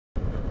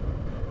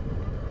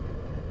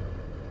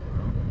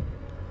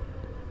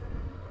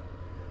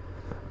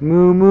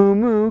Moo moo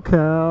moo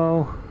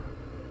cow.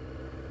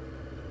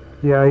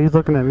 Yeah, he's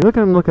looking at me. Look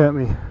at him look at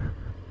me.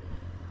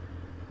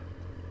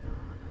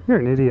 You're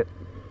an idiot.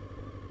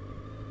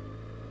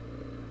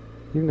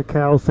 Even the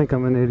cows think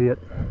I'm an idiot.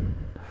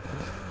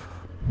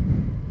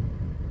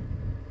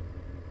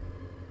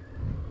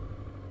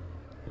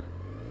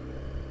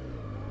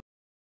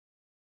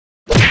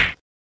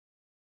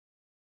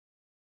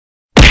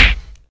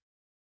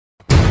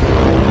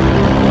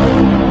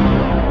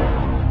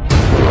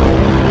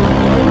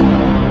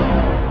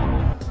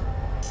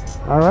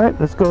 Alright,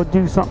 let's go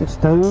do something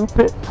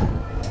stupid.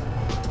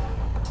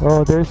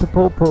 Oh, there's the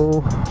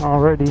po-po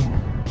already.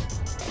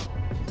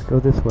 Let's go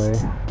this way.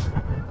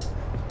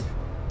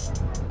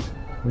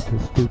 Which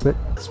is stupid.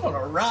 I just want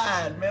to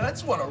ride, man. I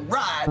just want to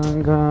ride.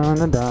 I'm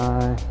gonna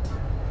die.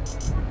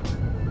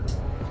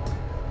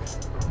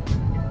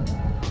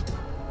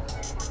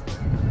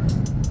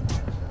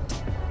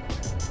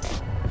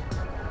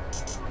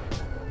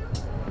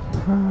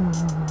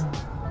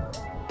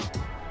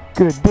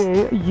 Good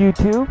day,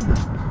 YouTube.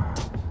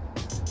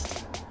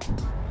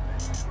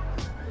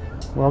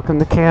 Welcome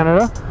to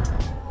Canada.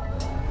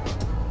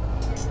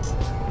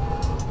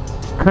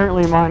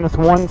 Currently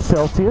 -1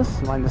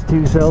 Celsius,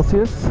 -2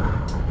 Celsius. I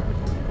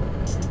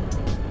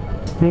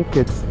think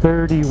it's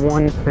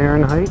 31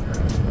 Fahrenheit.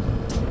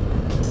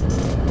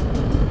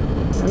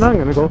 And I'm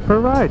gonna go for a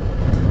ride,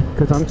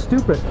 because I'm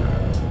stupid.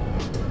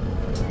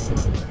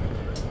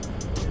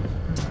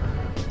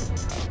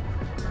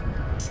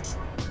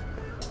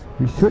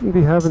 We shouldn't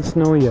be having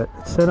snow yet.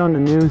 It said on the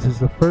news it's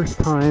the first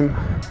time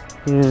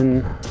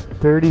in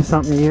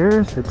 30-something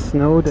years it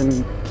snowed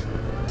in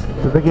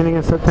the beginning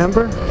of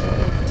September.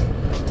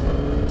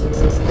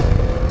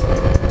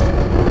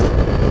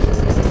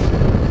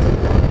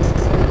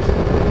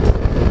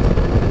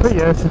 But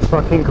yes, it's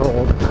fucking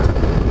cold.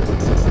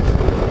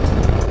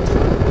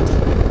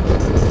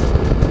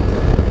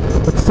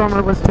 But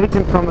summer was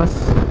taken from us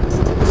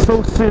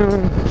so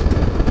soon.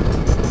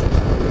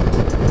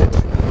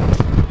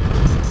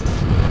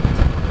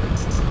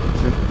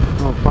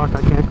 Oh fuck,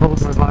 I can't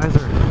close my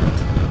visor.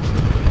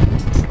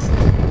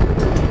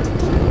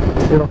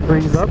 It'll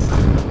freeze up.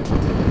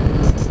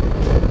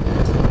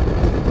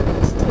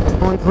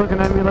 Everyone's looking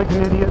at me like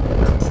an idiot.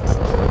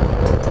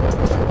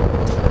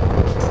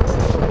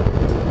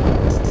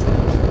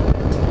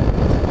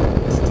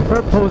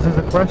 That poses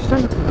a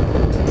question.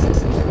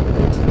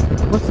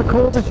 What's the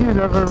coldest you've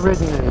ever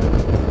ridden in?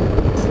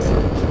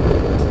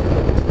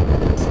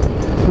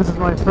 This is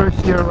my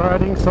first year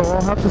riding, so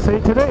I'll have to say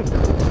today.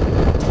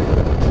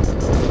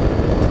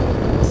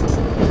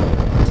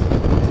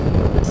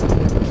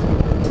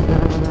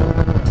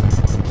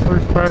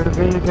 First part of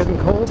me getting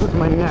cold is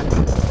my neck.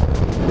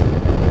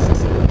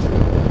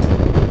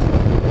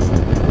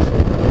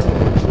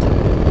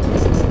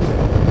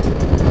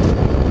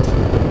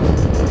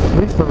 At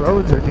least the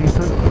roads are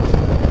decent.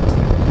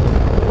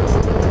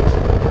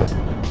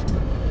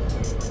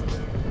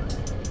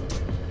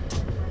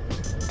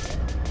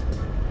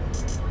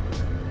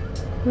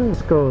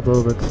 Let's go a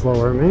little bit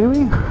slower,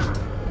 maybe.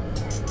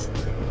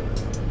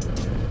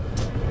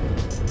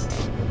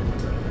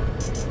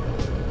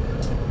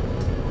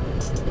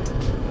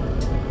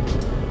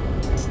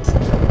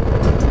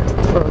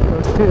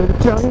 Welcome to the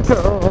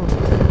jungle.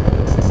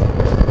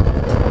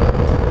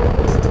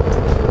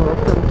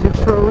 Welcome to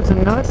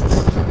frozen nuts.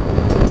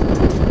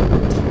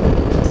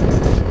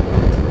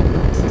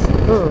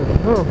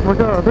 Oh my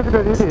god, look at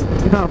that idiot.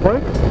 He's on a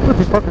bike? Was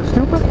he fucking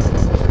stupid?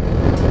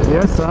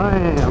 Yes, I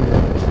am.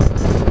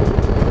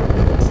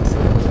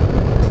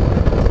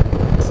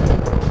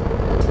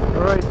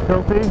 Alright,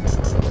 filthy.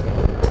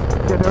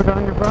 Get out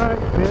on your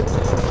bike, bitch.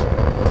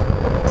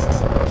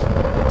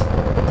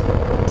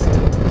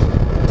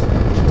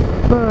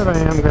 But I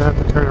am gonna have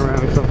to turn around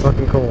because I'm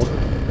fucking cold.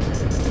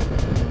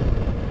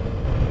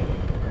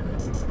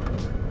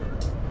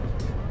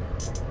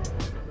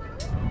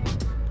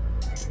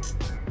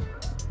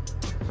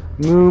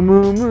 Moo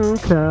moo moo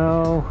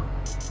cow.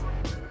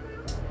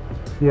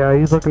 Yeah,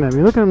 he's looking at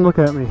me. Look at him look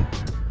at me.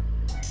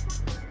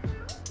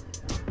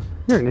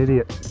 You're an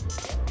idiot.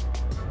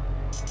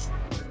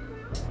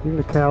 Even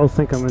the cows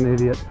think I'm an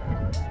idiot.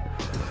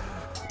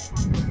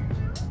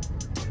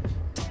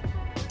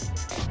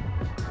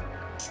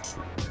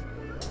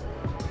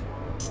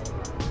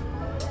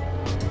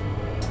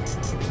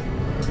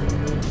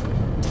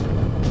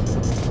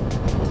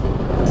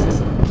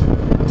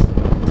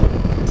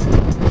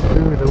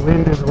 Ooh, the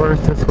wind is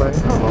worse this way.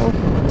 Uh-oh.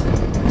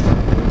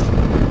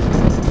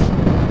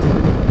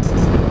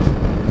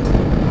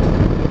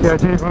 Yeah, I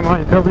changed my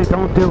mind. Filthy,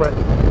 don't do it.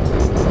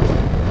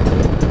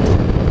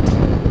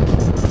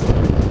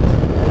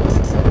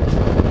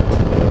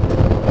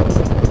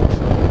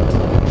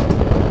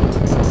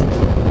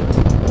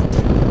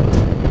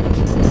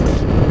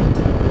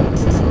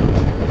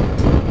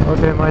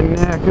 Okay, my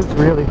neck is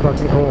really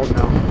fucking cold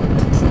now.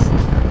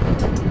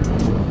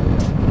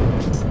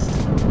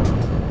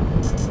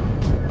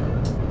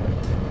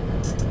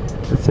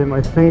 Let's say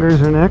my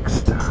fingers are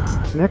next.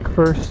 Neck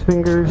first,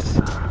 fingers.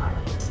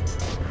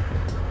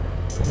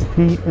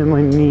 feet and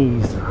my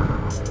knees.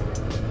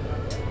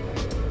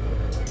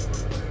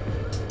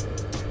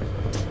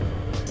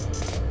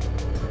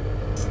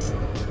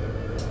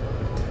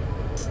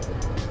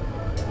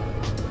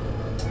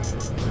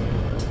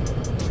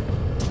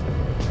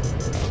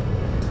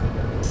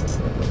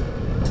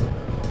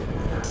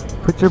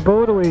 Put your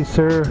boat away,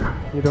 sir.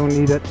 You don't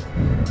need it.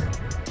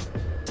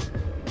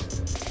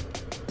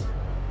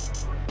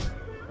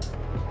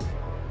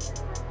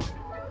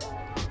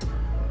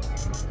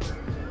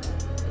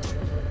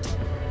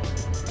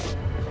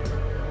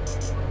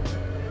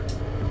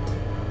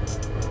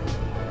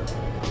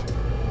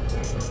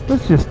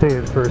 Let's just stay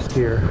in first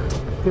gear.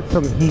 Get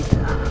some heat.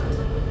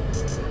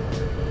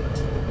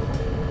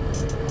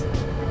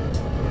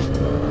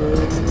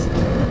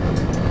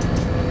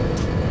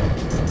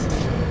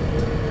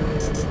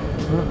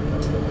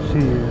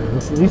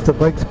 At least the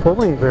bike's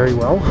pulling very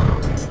well.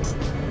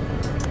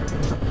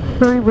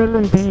 Very well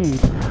indeed.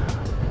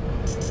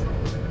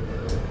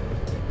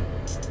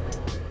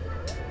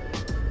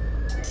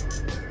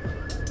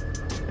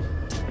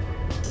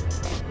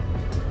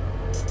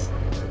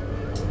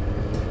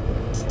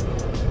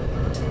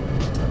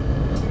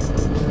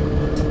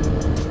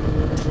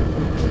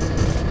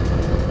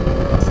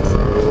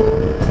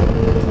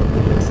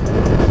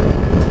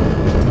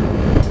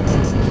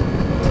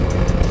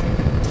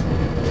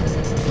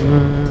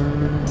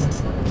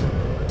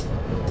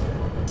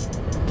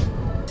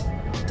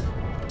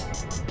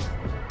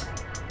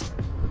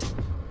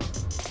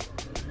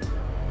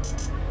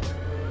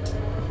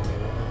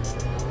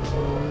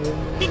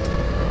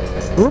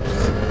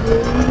 Oops.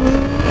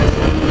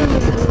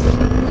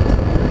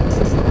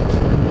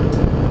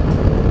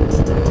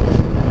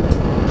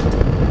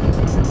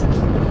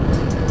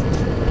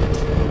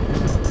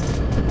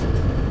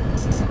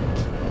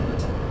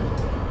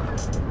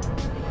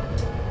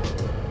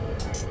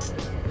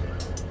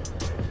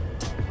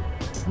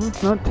 Well,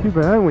 it's not too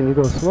bad when you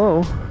go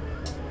slow.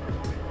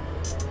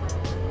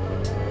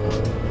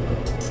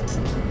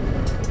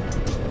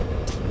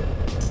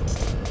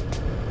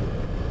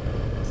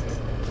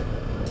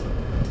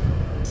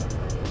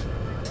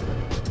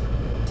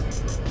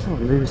 Oh,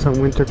 maybe some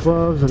winter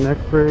gloves, a neck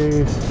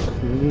brace,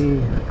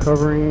 knee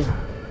covering,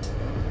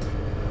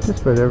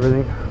 just about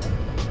everything.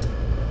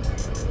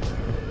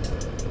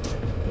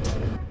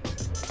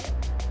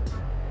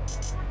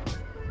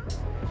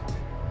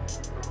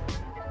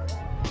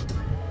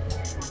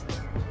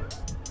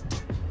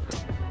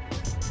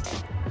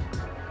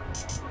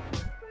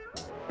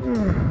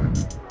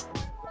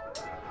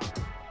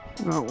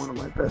 Not one of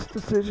my best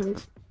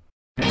decisions.